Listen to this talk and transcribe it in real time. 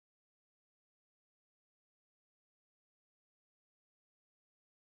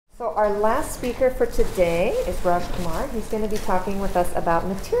So our last speaker for today is Rajan Kumar. He's going to be talking with us about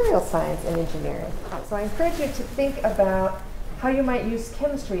material science and engineering. So I encourage you to think about how you might use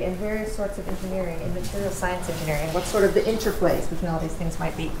chemistry and various sorts of engineering and material science engineering, and what sort of the interplays between all these things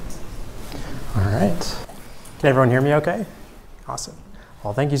might be. All right. Can everyone hear me okay? Awesome.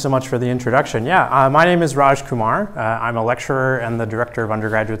 Well, thank you so much for the introduction. Yeah, my name is Rajan Kumar. I'm a lecturer and the director of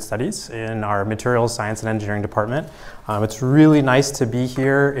undergraduate studies in our materials science and engineering department. It's really nice to be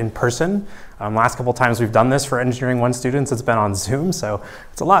here in person. Last couple times we've done this for Engineering 1 students, it's been on Zoom, so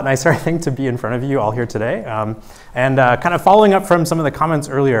it's a lot nicer, I think, to be in front of you all here today. Kind of following up from some of the comments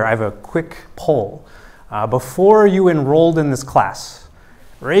earlier, I have a quick poll. Before you enrolled in this class,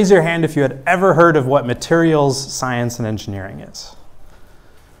 raise your hand if you had ever heard of what materials science and engineering is.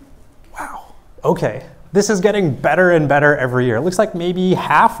 Wow, okay. This is getting better and better every year. It looks like maybe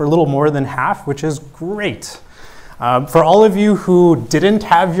half or a little more than half, which is great. For all of you who didn't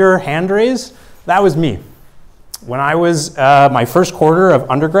have your hand raised, that was me. When I was my first quarter of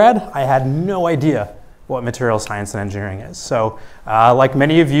undergrad, I had no idea what material science and engineering is. So like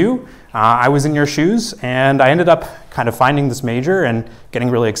many of you, I was in your shoes, and I ended up kind of finding this major and getting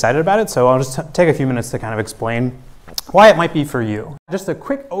really excited about it. So I'll just take a few minutes to kind of explain why it might be for you. Just a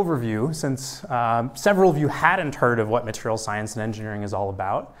quick overview, since several of you hadn't heard of what material science and engineering is all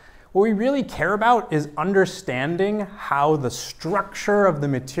about. What we really care about is understanding how the structure of the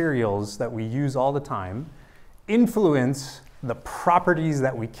materials that we use all the time influence the properties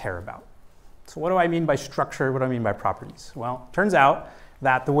that we care about. So what do I mean by structure? What do I mean by properties? Well, it turns out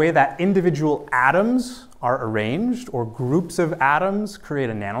that the way that individual atoms are arranged, or groups of atoms create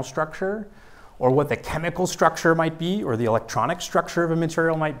a nanostructure, or what the chemical structure might be, or the electronic structure of a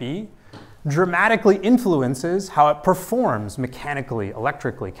material might be, dramatically influences how it performs mechanically,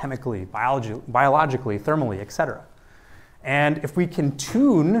 electrically, chemically, biologically, thermally, etc. And if we can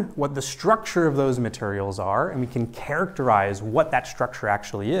tune what the structure of those materials are, and we can characterize what that structure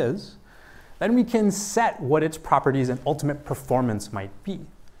actually is, then we can set what its properties and ultimate performance might be.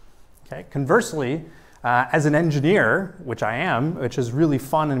 Okay? Conversely, as an engineer, which I am, which is really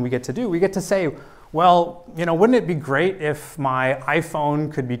fun and we get to say, well, you know, wouldn't it be great if my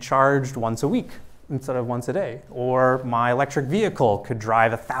iPhone could be charged once a week instead of once a day? Or my electric vehicle could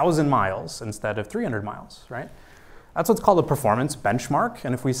drive 1,000 miles instead of 300 miles, right? That's what's called a performance benchmark.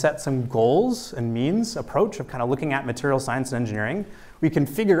 And if we set some goals and means approach of kind of looking at material science and engineering, we can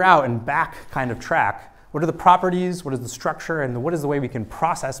figure out and back kind of track what are the properties, what is the structure, and what is the way we can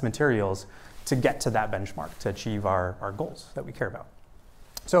process materials to get to that benchmark, to achieve our goals that we care about.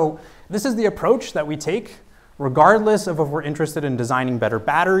 So this is the approach that we take regardless of if we're interested in designing better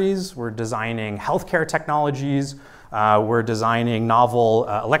batteries, we're designing healthcare technologies, we're designing novel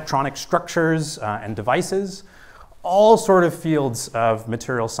electronic structures and devices. All sort of fields of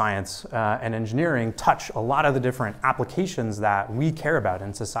material science and engineering touch a lot of the different applications that we care about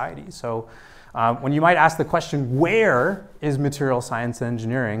in society. So when you might ask the question, where is material science and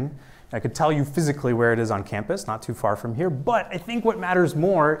engineering? I could tell you physically where it is on campus, not too far from here, but I think what matters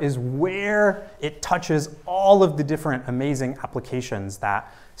more is where it touches all of the different amazing applications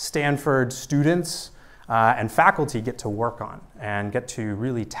that Stanford students and faculty get to work on and get to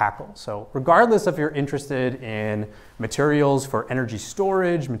really tackle. So regardless if you're interested in materials for energy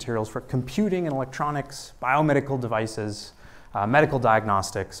storage, materials for computing and electronics, biomedical devices, medical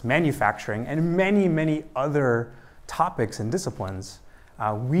diagnostics, manufacturing, and many, many other topics and disciplines,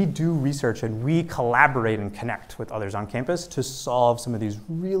 we do research and we collaborate and connect with others on campus to solve some of these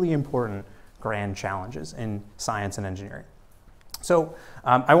really important grand challenges in science and engineering. So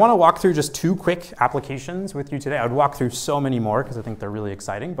I want to walk through just 2 quick applications with you today. I would walk through so many more because I think they're really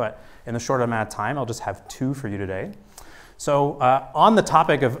exciting, but in the short amount of time, I'll just have 2 for you today. So on the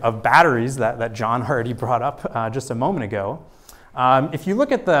topic of batteries that John already brought up just a moment ago, if you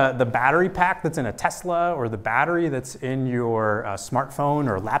look at the battery pack that's in a Tesla, or the battery that's in your smartphone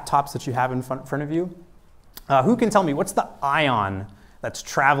or laptops that you have in front of you, who can tell me what's the ion that's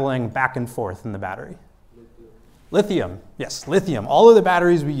traveling back and forth in the battery? Lithium, yes, lithium. All of the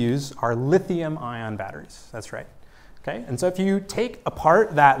batteries we use are lithium-ion batteries. That's right. Okay, and so if you take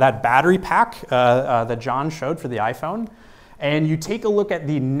apart that battery pack that John showed for the iPhone, and you take a look at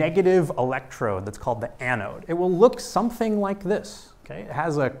the negative electrode that's called the anode, it will look something like this. Okay, it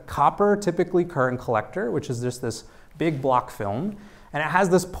has a copper, typically current collector, which is just this big block film. And it has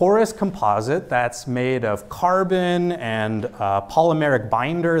this porous composite that's made of carbon and polymeric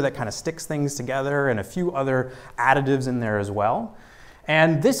binder that kind of sticks things together, and a few other additives in there as well.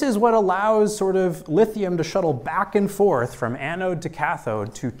 And this is what allows sort of lithium to shuttle back and forth from anode to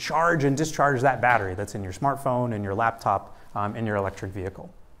cathode to charge and discharge that battery that's in your smartphone, in your laptop, in your electric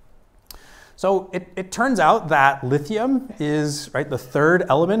vehicle. So it turns out that lithium is the third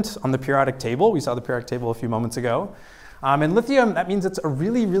element on the periodic table. We saw the periodic table a few moments ago. And lithium, that means it's a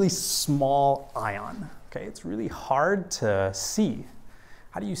really, really small ion. Okay, it's really hard to see.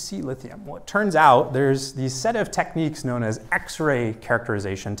 How do you see lithium? Well, it turns out there's these set of techniques known as X-ray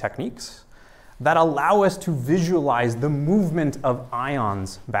characterization techniques that allow us to visualize the movement of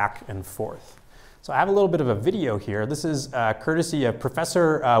ions back and forth. So I have a little bit of a video here. This is courtesy of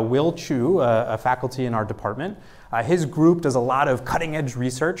Professor Will Chu, a faculty in our department. His group does a lot of cutting-edge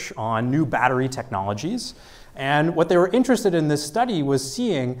research on new battery technologies. And what they were interested in this study was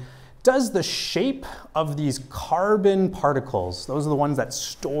seeing, does the shape of these carbon particles, those are the ones that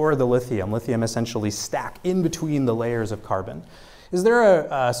store the lithium essentially stack in between the layers of carbon, is there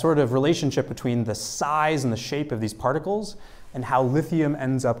a sort of relationship between the size and the shape of these particles and how lithium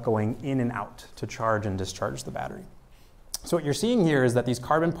ends up going in and out to charge and discharge the battery? So what you're seeing here is that these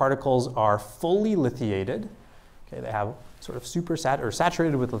carbon particles are fully lithiated. Okay, they have sort of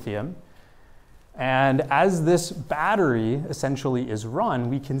saturated with lithium. And as this battery essentially is run,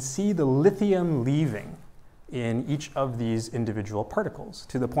 we can see the lithium leaving in each of these individual particles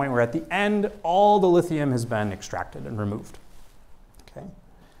to the point where at the end, all the lithium has been extracted and removed. Okay.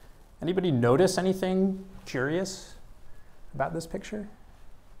 Anybody notice anything curious about this picture?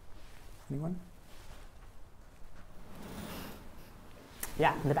 Anyone?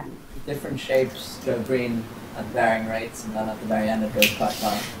 Yeah, in the back. Different shapes go green at varying rates, and then at the very end it goes quite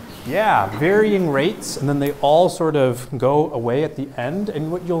dark. Yeah, varying rates, and then they all sort of go away at the end. And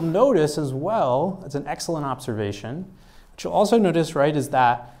what you'll notice as well, it's an excellent observation, what you'll also notice, is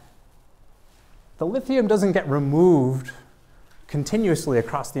that the lithium doesn't get removed continuously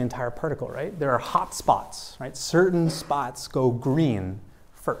across the entire particle, right? There are hot spots, right? Certain spots go green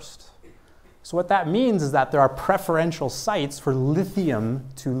first. So what that means is that there are preferential sites for lithium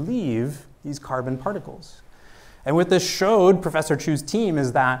to leave these carbon particles. And what this showed Professor Chu's team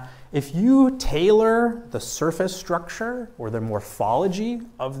is that if you tailor the surface structure or the morphology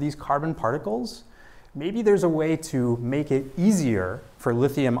of these carbon particles, maybe there's a way to make it easier for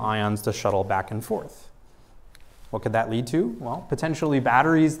lithium ions to shuttle back and forth. What could that lead to? Well, potentially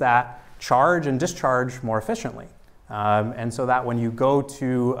batteries that charge and discharge more efficiently. And so that when you go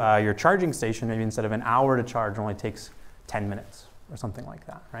to your charging station, maybe instead of an hour to charge, it only takes 10 minutes or something like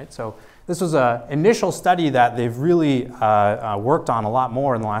that, right? So this was an initial study that they've really worked on a lot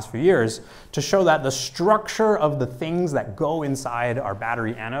more in the last few years to show that the structure of the things that go inside our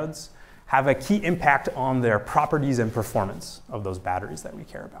battery anodes have a key impact on their properties and performance of those batteries that we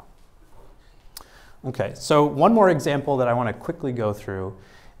care about. Okay, so one more example that I want to quickly go through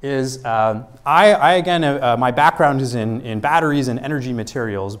is my background is in batteries and energy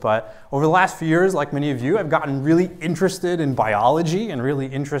materials, but over the last few years, like many of you, I've gotten really interested in biology and really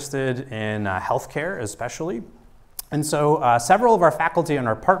interested in healthcare especially. And so several of our faculty in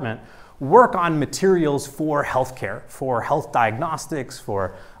our department work on materials for healthcare, for health diagnostics,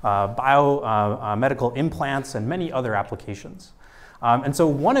 for biomedical implants, and many other applications. And so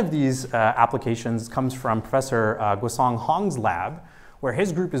one of these applications comes from Professor Guosong Hong's lab, where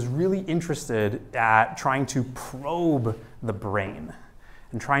his group is really interested at trying to probe the brain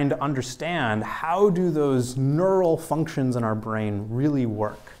and trying to understand how do those neural functions in our brain really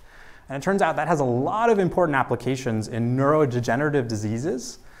work. And it turns out that has a lot of important applications in neurodegenerative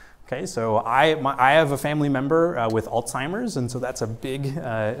diseases. Okay, so I have a family member with Alzheimer's, and so that's a big,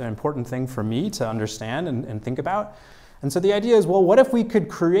 important thing for me to understand and think about. And so the idea is, well, what if we could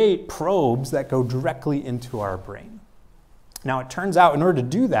create probes that go directly into our brain? Now, it turns out in order to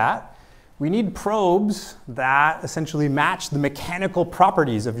do that, we need probes that essentially match the mechanical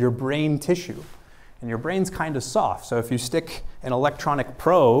properties of your brain tissue. And your brain's kind of soft, so if you stick an electronic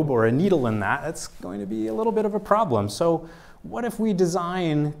probe or a needle in that, that's going to be a little bit of a problem. So what if we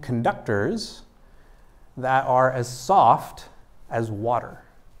design conductors that are as soft as water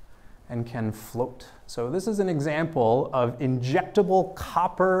and can float? So this is an example of injectable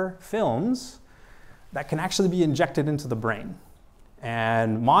copper films that can actually be injected into the brain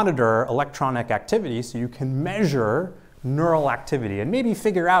and monitor electronic activity so you can measure neural activity and maybe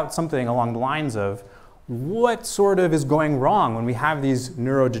figure out something along the lines of what sort of is going wrong when we have these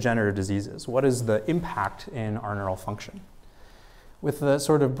neurodegenerative diseases. What is the impact in our neural function? With the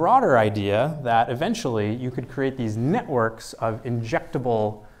sort of broader idea that eventually you could create these networks of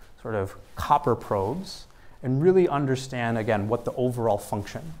injectable sort of copper probes and really understand, again, what the overall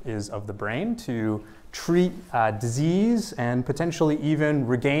function is of the brain to treat disease and potentially even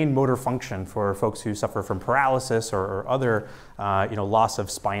regain motor function for folks who suffer from paralysis or other loss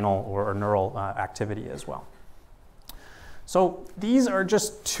of spinal or neural activity as well. So these are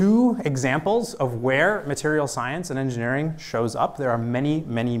just two examples of where material science and engineering shows up. There are many,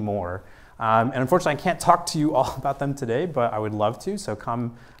 many more. And unfortunately, I can't talk to you all about them today, but I would love to, so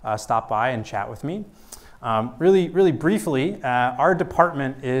come stop by and chat with me. Really briefly, our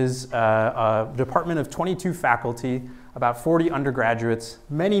department is a department of 22 faculty, about 40 undergraduates,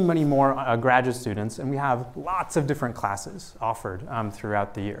 many more graduate students, and we have lots of different classes offered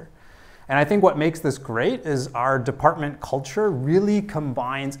throughout the year. And I think what makes this great is our department culture really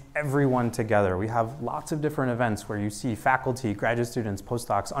combines everyone together. We have lots of different events where you see faculty, graduate students,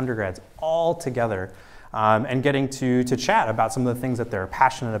 postdocs, undergrads, all together and getting to chat about some of the things that they're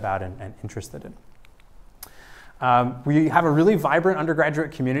passionate about and interested in. We have a really vibrant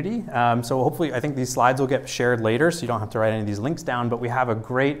undergraduate community, so hopefully I think these slides will get shared later so you don't have to write any of these links down, but we have a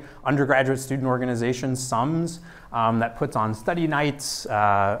great undergraduate student organization, SUMS, that puts on study nights,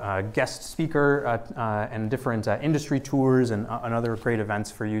 guest speaker and different industry tours and other great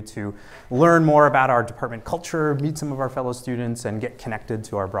events for you to learn more about our department culture, meet some of our fellow students, and get connected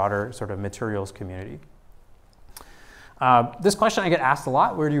to our broader sort of materials community. This question I get asked a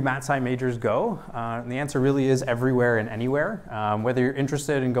lot, where do mat sci majors go? And the answer really is everywhere and anywhere. Whether you're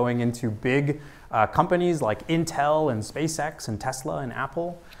interested in going into big companies like Intel and SpaceX and Tesla and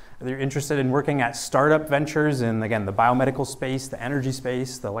Apple, whether you're interested in working at startup ventures in, again, the biomedical space, the energy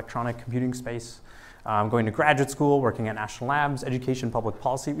space, the electronic computing space, going to graduate school, working at national labs, education, public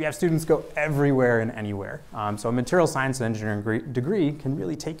policy, we have students go everywhere and anywhere. So a material science and engineering degree can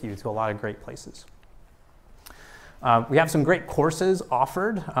really take you to a lot of great places. We have some great courses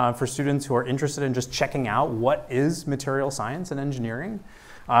offered for students who are interested in just checking out what is material science and engineering.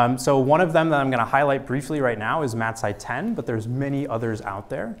 So one of them that I'm going to highlight briefly right now is Mat Sci 10, but there's many others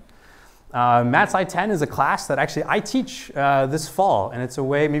out there. Mat Sci 10 is a class that actually I teach this fall, and it's a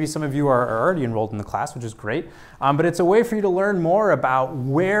way, maybe some of you are already enrolled in the class, which is great, but it's a way for you to learn more about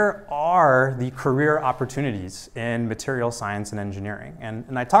where are the career opportunities in material science and engineering.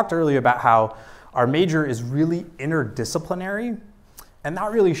 And I talked earlier about how our major is really interdisciplinary, and that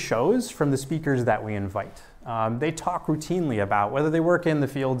really shows from the speakers that we invite. They talk routinely about whether they work in the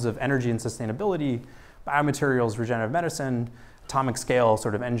fields of energy and sustainability, biomaterials, regenerative medicine, atomic scale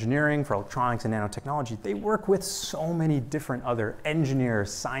sort of engineering for electronics and nanotechnology. They work with so many different other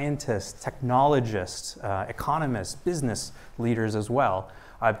engineers, scientists, technologists, economists, business leaders as well,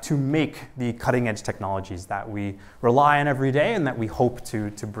 to make the cutting edge technologies that we rely on every day and that we hope to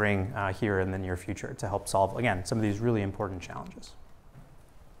bring here in the near future to help solve, again, some of these really important challenges.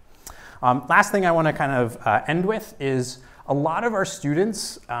 Last thing I want to kind of end with is a lot of our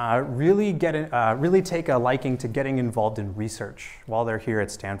students really take a liking to getting involved in research while they're here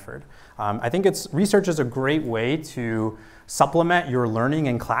at Stanford. I think research is a great way to supplement your learning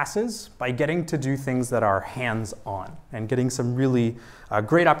in classes by getting to do things that are hands-on and getting some really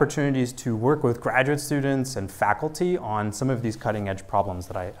great opportunities to work with graduate students and faculty on some of these cutting-edge problems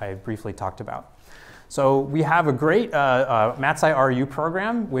that I briefly talked about. So we have a great Mat Sci RU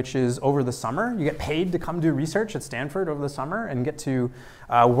program, which is over the summer. You get paid to come do research at Stanford over the summer and get to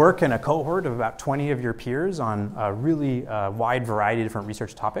work in a cohort of about 20 of your peers on a really wide variety of different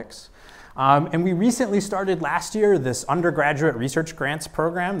research topics. And we recently started last year this undergraduate research grants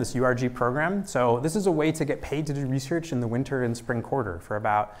program, this URG program. So this is a way to get paid to do research in the winter and spring quarter for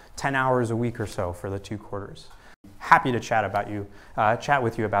about 10 hours a week or so for the 2 quarters. Happy to chat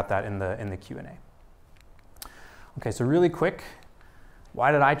with you about that in the Q&A. Okay, so really quick,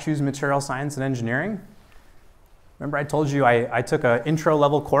 why did I choose material science and engineering? Remember I told you I took an intro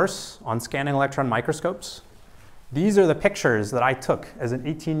level course on scanning electron microscopes? These are the pictures that I took as an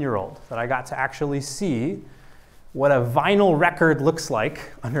 18-year-old that I got to actually see what a vinyl record looks like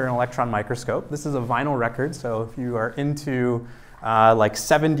under an electron microscope. This is a vinyl record, so if you are into like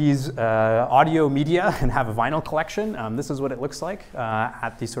 70s audio media and have a vinyl collection, this is what it looks like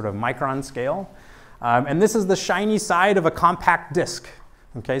at the sort of micron scale. And this is the shiny side of a compact disc,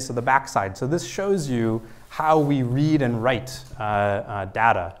 okay, so the back side. So this shows you how we read and write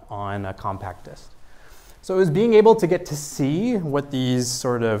data on a compact disc. So it was being able to get to see what these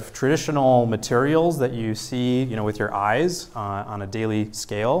sort of traditional materials that you see, with your eyes on a daily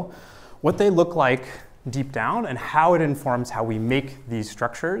scale, what they look like deep down and how it informs how we make these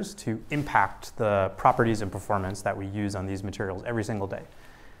structures to impact the properties and performance that we use on these materials every single day.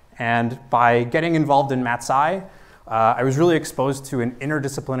 And by getting involved in Mat Sci, I was really exposed to an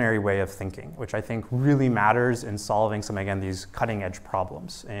interdisciplinary way of thinking, which I think really matters in solving these cutting edge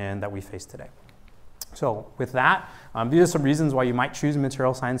problems that we face today. So with that, these are some reasons why you might choose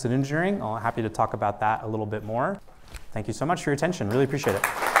material science and engineering. I'm happy to talk about that a little bit more. Thank you so much for your attention. Really appreciate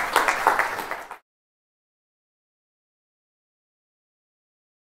it.